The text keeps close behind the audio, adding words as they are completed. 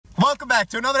welcome back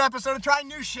to another episode of Trying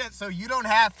New Shit So You Don't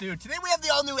Have To. Today we have the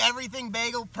all-new everything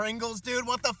Bagel Pringles, dude.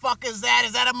 What the fuck is that?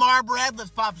 Is that a Marbrad? Let's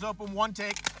pop this open, one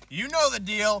take. You know the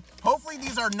deal. Hopefully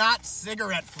these are not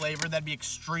cigarette flavored. That'd be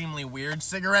extremely weird.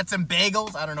 Cigarettes and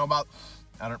bagels? I don't know about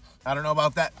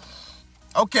that.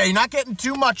 Okay, not getting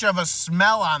too much of a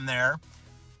smell on there.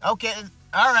 Okay,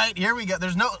 all right, here we go.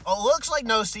 There's no, looks like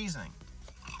no seasoning.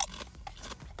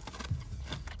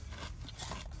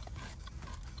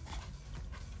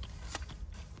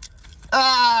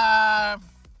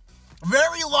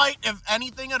 Very light, if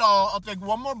anything at all. I'll take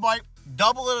one more bite,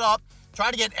 double it up,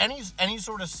 try to get any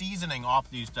sort of seasoning off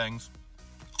these things.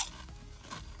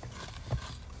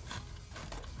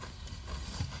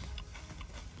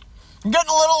 I'm getting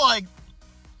a little like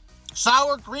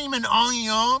sour cream and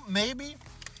onion, maybe.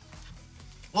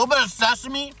 A little bit of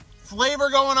sesame flavor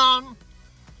going on. A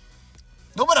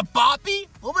little bit of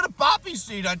poppy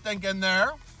seed, I think, in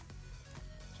there.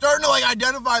 Starting to like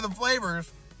identify the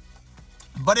flavors,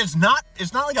 but it's not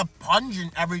like a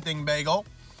pungent everything bagel.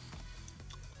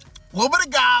 A little bit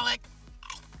of garlic.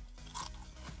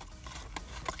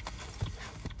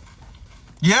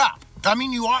 Yeah, I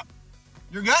mean you're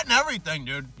getting everything,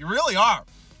 dude. You really are.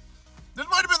 This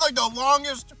might have been like the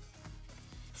longest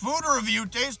food review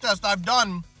taste test I've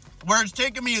done, where it's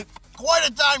taken me quite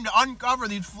a time to uncover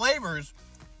these flavors,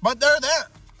 but they're there.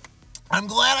 I'm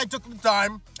glad I took the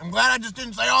time. I'm glad I just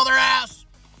didn't say, oh, they're ass,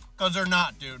 because they're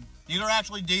not, dude. These are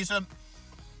actually decent.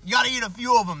 You gotta eat a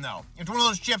few of them, though. It's one of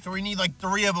those chips where you need like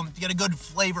 3 of them to get a good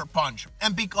flavor punch.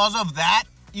 And because of that,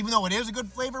 even though it is a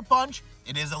good flavor punch,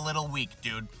 it is a little weak,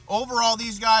 dude. Overall,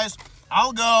 these guys,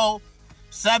 I'll go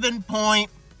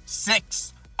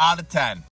 7.6 out of 10.